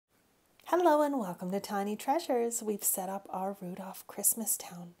Hello and welcome to Tiny Treasures. We've set up our route off Christmas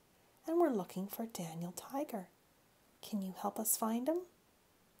Town and we're looking for Daniel Tiger. Can you help us find him?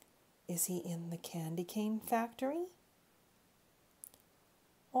 Is he in the candy cane factory?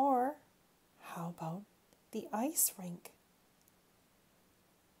 Or how about the ice rink?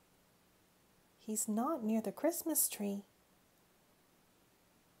 He's not near the Christmas tree.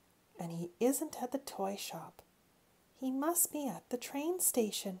 And he isn't at the toy shop. He must be at the train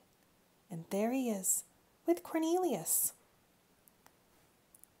station. And there he is, with Cornelius.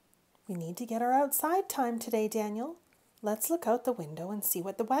 We need to get our outside time today, Daniel. Let's look out the window and see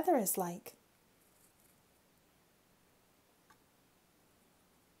what the weather is like.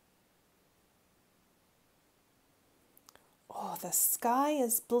 Oh, the sky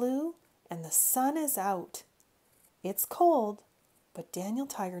is blue and the sun is out. It's cold, but Daniel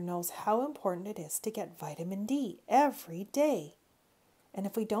Tiger knows how important it is to get vitamin D every day. And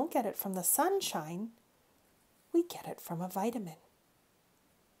if we don't get it from the sunshine, we get it from a vitamin.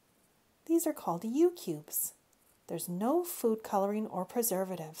 These are called U-cubes. There's no food coloring or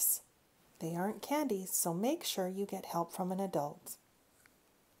preservatives. They aren't candies, so make sure you get help from an adult.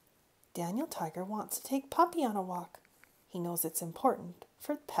 Daniel Tiger wants to take Puppy on a walk. He knows it's important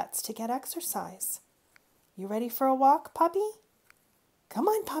for pets to get exercise. You ready for a walk, Puppy? Come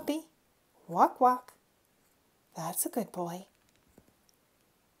on, Puppy. Walk, walk. That's a good boy.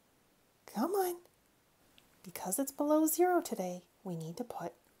 Come on. Because it's below 0 today, we need to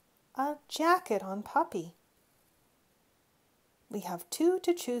put a jacket on Puppy. We have 2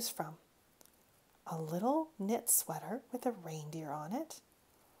 to choose from. A little knit sweater with a reindeer on it,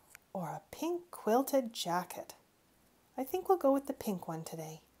 or a pink quilted jacket. I think we'll go with the pink one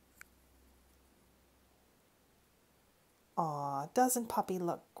today. Aw, doesn't Puppy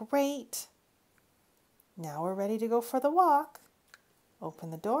look great? Now we're ready to go for the walk.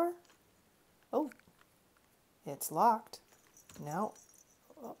 Open the door. Oh, it's locked. Now,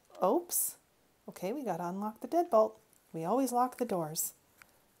 oops. Okay, we got to unlock the deadbolt. We always lock the doors.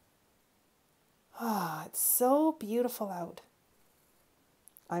 Ah, it's so beautiful out.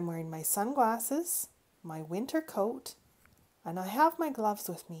 I'm wearing my sunglasses, my winter coat, and I have my gloves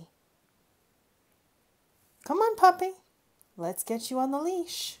with me. Come on, Puppy. Let's get you on the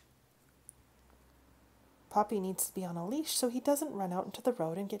leash. Puppy needs to be on a leash so he doesn't run out into the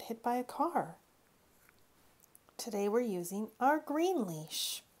road and get hit by a car. Today we're using our green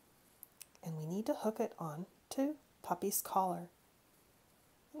leash, and we need to hook it on to Puppy's collar.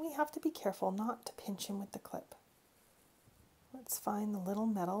 And we have to be careful not to pinch him with the clip. Let's find the little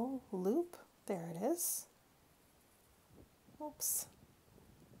metal loop. There it is. Oops.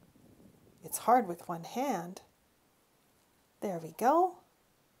 It's hard with one hand. There we go.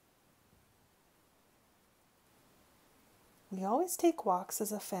 We always take walks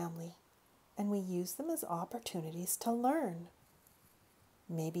as a family, and we use them as opportunities to learn.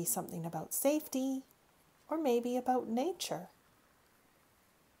 Maybe something about safety, or maybe about nature.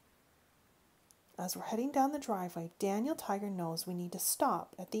 As we're heading down the driveway, Daniel Tiger knows we need to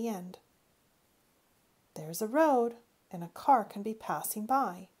stop at the end. There's a road, and a car can be passing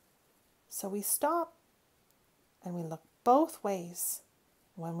by. So we stop, and we look both ways.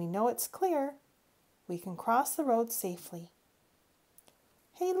 When we know it's clear, we can cross the road safely.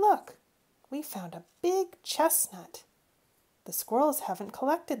 Hey, look! We found a big chestnut. The squirrels haven't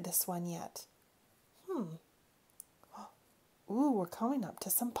collected this one yet. Ooh, we're coming up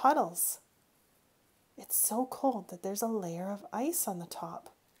to some puddles. It's so cold that there's a layer of ice on the top.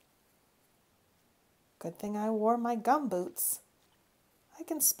 Good thing I wore my gum boots. I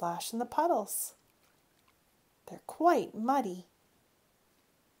can splash in the puddles. They're quite muddy.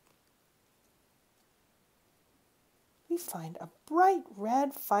 We find a bright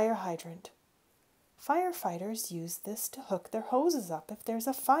red fire hydrant. Firefighters use this to hook their hoses up if there's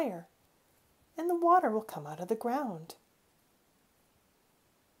a fire, and the water will come out of the ground.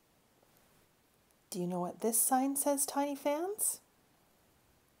 Do you know what this sign says, Tiny Fans?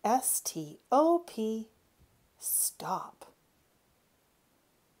 S-T-O-P, stop.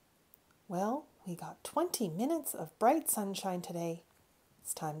 Well, we got 20 minutes of bright sunshine today.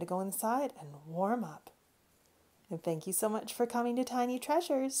 It's time to go inside and warm up. And thank you so much for coming to Tiny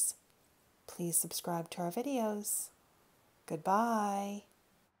Treasures. Please subscribe to our videos. Goodbye.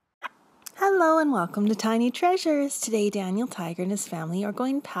 Hello and welcome to Tiny Treasures. Today Daniel Tiger and his family are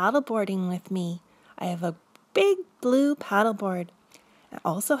going paddleboarding with me. I have a big blue paddleboard. I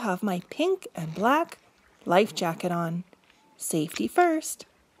also have my pink and black life jacket on. Safety first.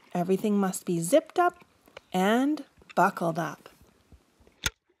 Everything must be zipped up and buckled up.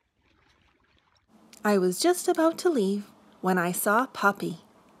 I was just about to leave when I saw Puppy.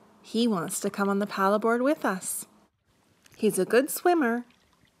 He wants to come on the paddleboard with us. He's a good swimmer,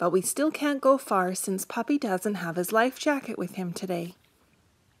 but we still can't go far since Puppy doesn't have his life jacket with him today.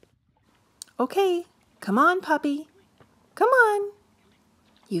 Okay, come on, Puppy. Come on.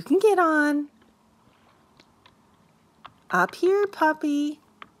 You can get on. Up here, Puppy.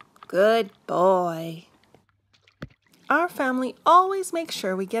 Good boy. Our family always makes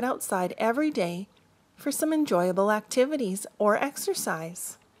sure we get outside every day for some enjoyable activities or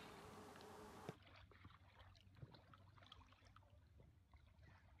exercise.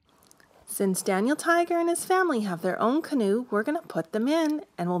 Since Daniel Tiger and his family have their own canoe, we're going to put them in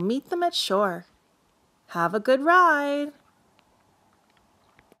and we'll meet them at shore. Have a good ride.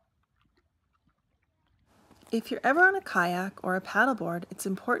 If you're ever on a kayak or a paddleboard, it's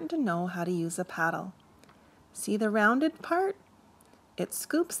important to know how to use a paddle. See the rounded part? It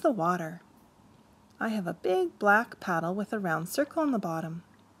scoops the water. I have a big black paddle with a round circle on the bottom.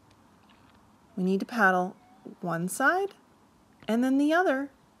 We need to paddle one side and then the other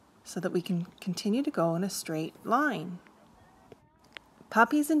so that we can continue to go in a straight line.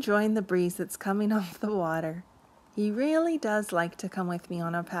 Puppy's enjoying the breeze that's coming off the water. He really does like to come with me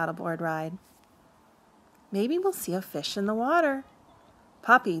on a paddleboard ride. Maybe we'll see a fish in the water.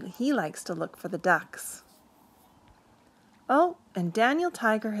 Puppy, he likes to look for the ducks. Oh, and Daniel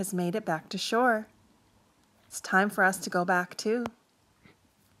Tiger has made it back to shore. It's time for us to go back too.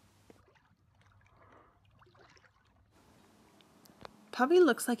 Puppy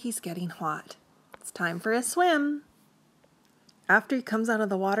looks like he's getting hot. It's time for a swim. After he comes out of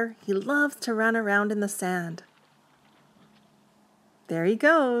the water, he loves to run around in the sand. There he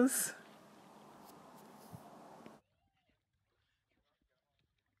goes.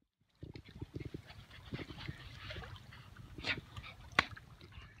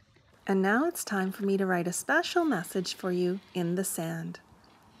 And now it's time for me to write a special message for you in the sand.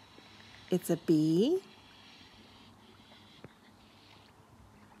 It's a B,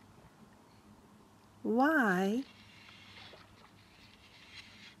 Y,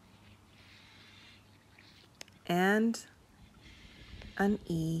 and an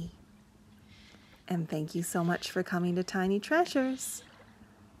E. And thank you so much for coming to Tiny Treasures.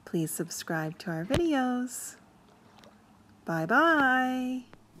 Please subscribe to our videos. Bye-bye.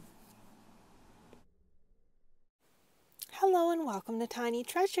 Hello and welcome to Tiny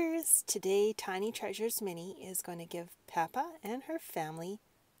Treasures. Today, Tiny Treasures Mini is going to give Peppa and her family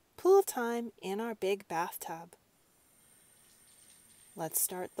pool time in our big bathtub. Let's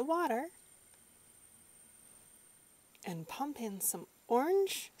start the water and pump in some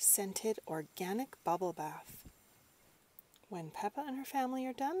orange scented organic bubble bath. When Peppa and her family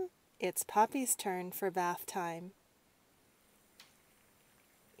are done, it's Puppy's turn for bath time.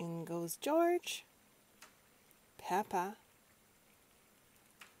 In goes George, Peppa,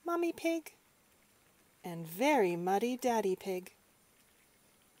 Mummy Pig, and very muddy Daddy Pig.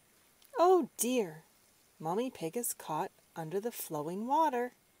 Oh dear, Mummy Pig is caught under the flowing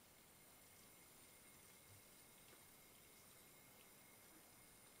water.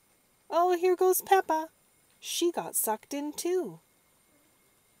 Oh, here goes Peppa. She got sucked in too.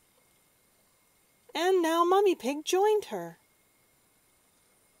 And now Mummy Pig joined her.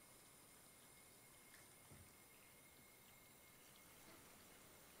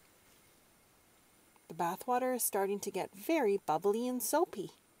 The bathwater is starting to get very bubbly and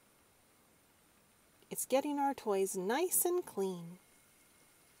soapy. It's getting our toys nice and clean.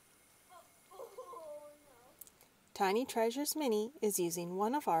 Tiny Treasures Mini is using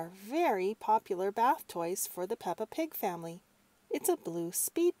one of our very popular bath toys for the Peppa Pig family. It's a blue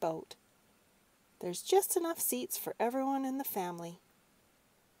speedboat. There's just enough seats for everyone in the family.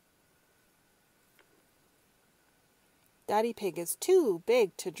 Daddy Pig is too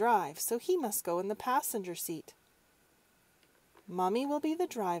big to drive, so he must go in the passenger seat. Mummy will be the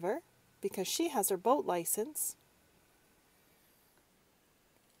driver because she has her boat license.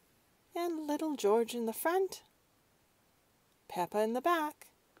 And little George in the front, Peppa in the back.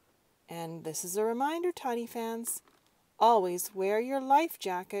 And this is a reminder, Tiny fans, always wear your life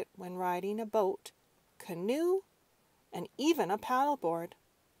jacket when riding a boat, canoe, and even a paddleboard.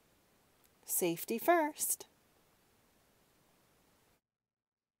 Safety first.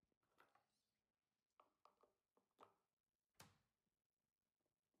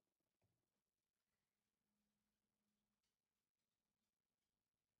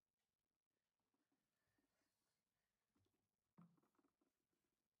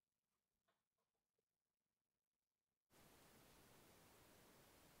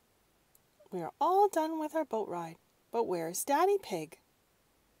 We are all done with our boat ride, but where's Daddy Pig?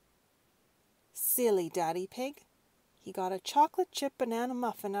 Silly Daddy Pig. He got a chocolate chip banana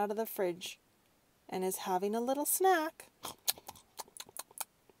muffin out of the fridge and is having a little snack.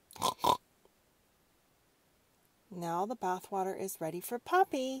 Now the bathwater is ready for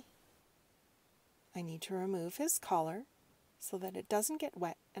Puppy. I need to remove his collar so that it doesn't get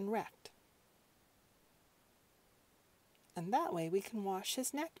wet and wrecked. And that way we can wash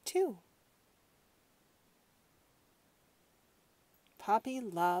his neck too. Puppy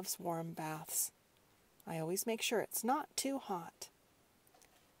loves warm baths. I always make sure it's not too hot.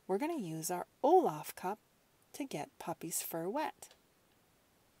 We're going to use our Olaf cup to get Puppy's fur wet.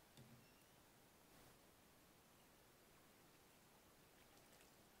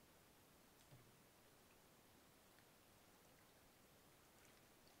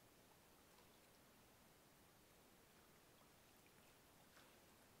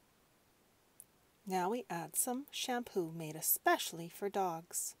 Now we add some shampoo made especially for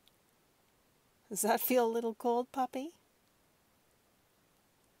dogs. Does that feel a little cold, Puppy?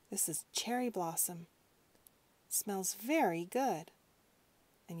 This is cherry blossom. It smells very good.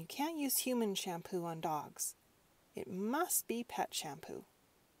 And you can't use human shampoo on dogs. It must be pet shampoo.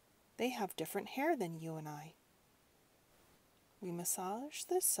 They have different hair than you and I. We massage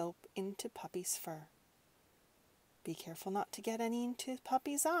the soap into Puppy's fur. Be careful not to get any into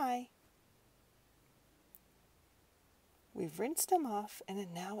Puppy's eye. We've rinsed him off,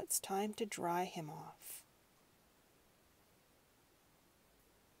 and now it's time to dry him off.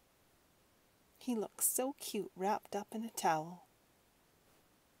 He looks so cute wrapped up in a towel.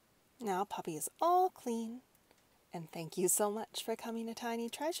 Now Puppy is all clean. And thank you so much for coming to Tiny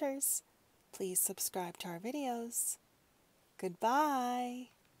Treasures. Please subscribe to our videos. Goodbye.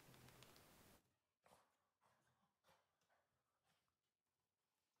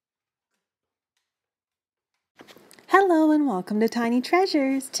 Hello and welcome to Tiny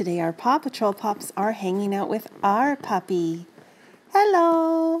Treasures. Today our Paw Patrol pups are hanging out with our puppy.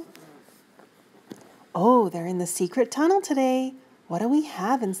 Hello. Oh, they're in the secret tunnel today. What do we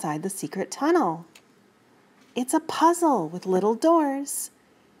have inside the secret tunnel? It's a puzzle with little doors,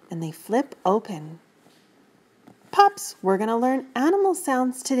 and they flip open. Pups, we're going to learn animal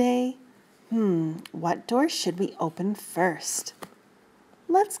sounds today. What door should we open first?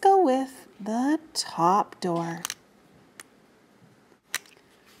 Let's go with the top door.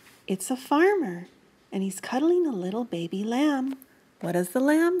 It's a farmer, and he's cuddling a little baby lamb. What does the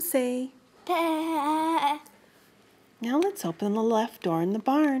lamb say? Bah. Now let's open the left door in the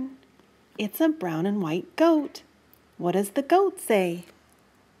barn. It's a brown and white goat. What does the goat say?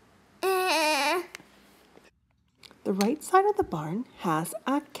 The right side of the barn has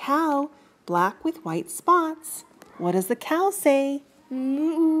a cow, black with white spots. What does the cow say?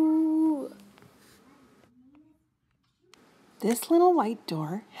 Moo. This little white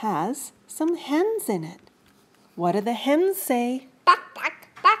door has some hens in it. What do the hens say? Buck, buck,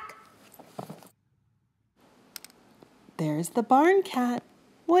 buck. There's the barn cat.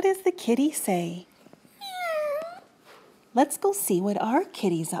 What does the kitty say? Meow. Let's go see what our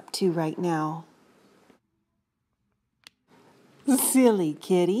kitty's up to right now. Silly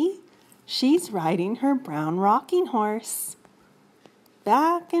kitty. She's riding her brown rocking horse.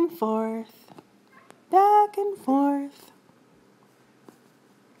 Back and forth, back and forth.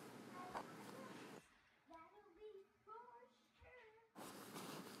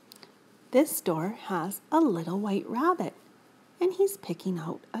 This door has a little white rabbit, and he's picking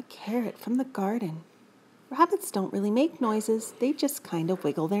out a carrot from the garden. Rabbits don't really make noises, they just kind of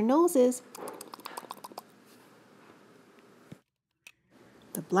wiggle their noses.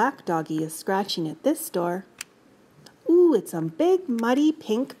 The black doggy is scratching at this door. Ooh, it's a big muddy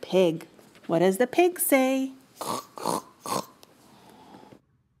pink pig. What does the pig say?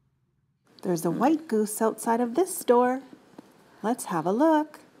 There's a white goose outside of this door. Let's have a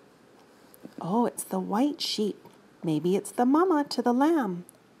look. Oh, it's the white sheep. Maybe it's the mama to the lamb.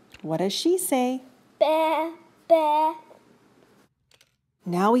 What does she say? Bah, bah.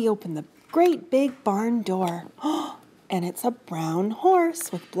 Now we open the great big barn door. And it's a brown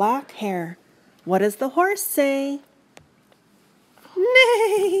horse with black hair. What does the horse say?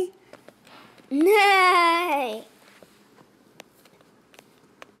 Neigh! Neigh!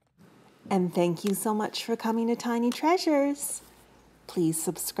 And thank you so much for coming to Tiny Treasures. Please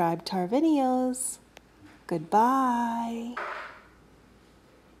subscribe to our videos. Goodbye.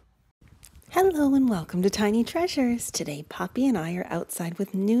 Hello and welcome to Tiny Treasures. Today Poppy and I are outside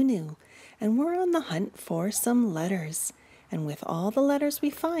with Noo Noo, and we're on the hunt for some letters. And with all the letters we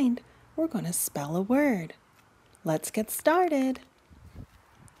find, we're going to spell a word. Let's get started.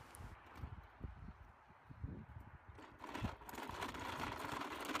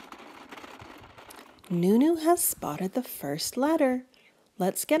 Noo Noo has spotted the first letter.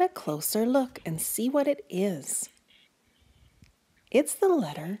 Let's get a closer look and see what it is. It's the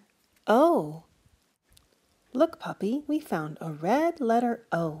letter O. Look, puppy, we found a red letter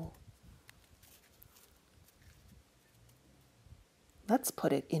O. Let's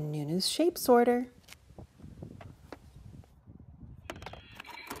put it in Noo Noo's shape sorter.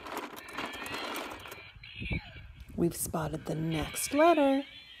 We've spotted the next letter.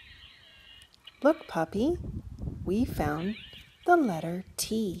 Look, puppy, we found the letter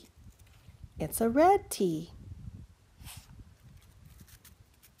T. It's a red T.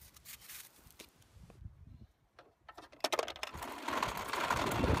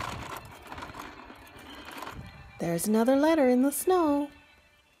 There's another letter in the snow.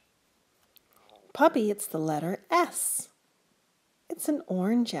 Puppy, it's the letter S. It's an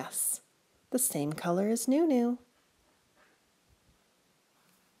orange S, the same color as Noo Noo.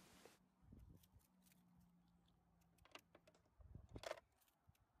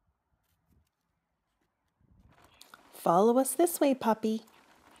 Follow us this way, puppy.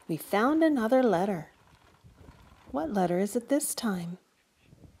 We found another letter. What letter is it this time?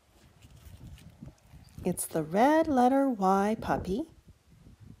 It's the red letter Y, puppy.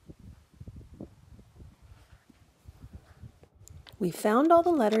 We found all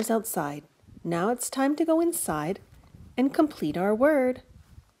the letters outside. Now it's time to go inside and complete our word.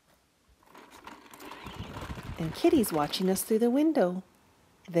 And Kitty's watching us through the window.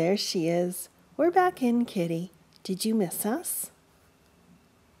 There she is. We're back in, Kitty. Did you miss us?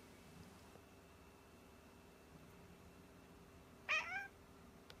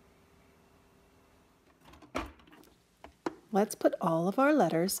 Let's put all of our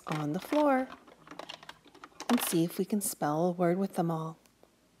letters on the floor and see if we can spell a word with them all.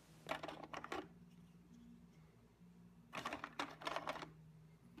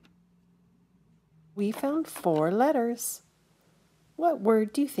 We found 4 letters. What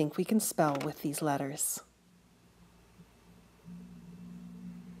word do you think we can spell with these letters?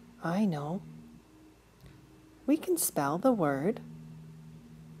 I know. We can spell the word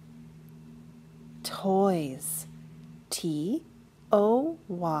toys. T-O-Y-S.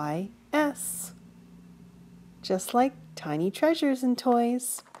 Just like tiny treasures and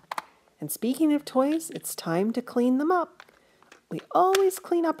toys. And speaking of toys, it's time to clean them up. We always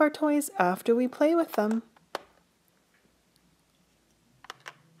clean up our toys after we play with them.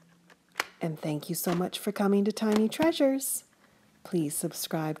 And thank you so much for coming to Tiny Treasures. Please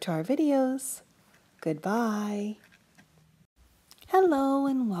subscribe to our videos. Goodbye. Hello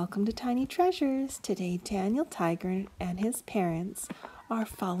and welcome to Tiny Treasures. Today Daniel Tiger and his parents are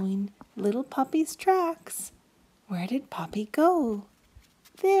following little Puppy's tracks. Where did Puppy go?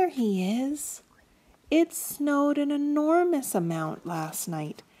 There he is. It snowed an enormous amount last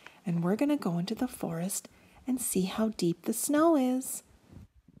night, and we're going to go into the forest and see how deep the snow is.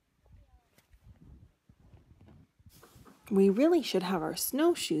 We really should have our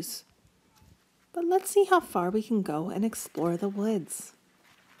snowshoes, but let's see how far we can go and explore the woods.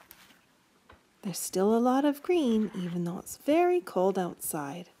 There's still a lot of green, even though it's very cold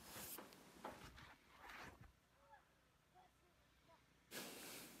outside.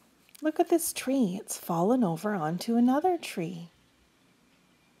 Look at this tree. It's fallen over onto another tree.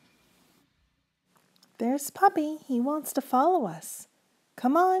 There's Puppy. He wants to follow us.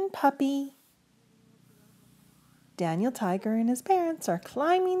 Come on, Puppy. Daniel Tiger and his parents are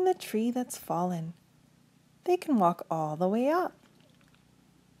climbing the tree that's fallen. They can walk all the way up.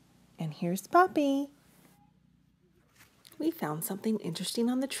 And here's Puppy. We found something interesting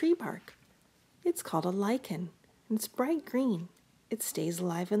on the tree bark. It's called a lichen, and it's bright green. It stays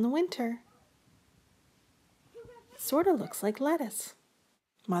alive in the winter. Sort of looks like lettuce.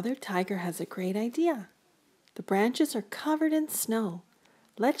 Mother Tiger has a great idea. The branches are covered in snow.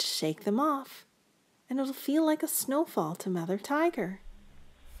 Let's shake them off, and it'll feel like a snowfall to Mother Tiger.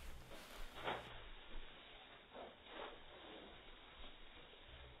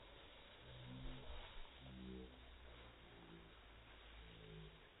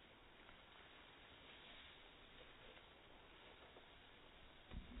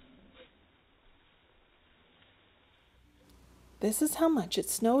 This is how much it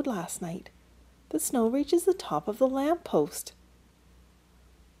snowed last night. The snow reaches the top of the lamppost.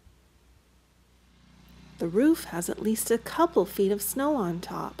 The roof has at least a couple feet of snow on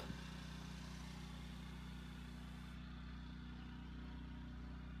top.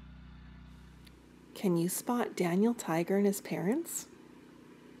 Can you spot Daniel Tiger and his parents?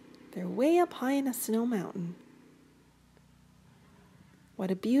 They're way up high in a snow mountain.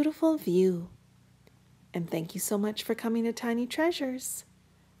 What a beautiful view. And thank you so much for coming to Tiny Treasures.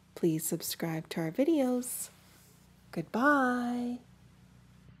 Please subscribe to our videos. Goodbye.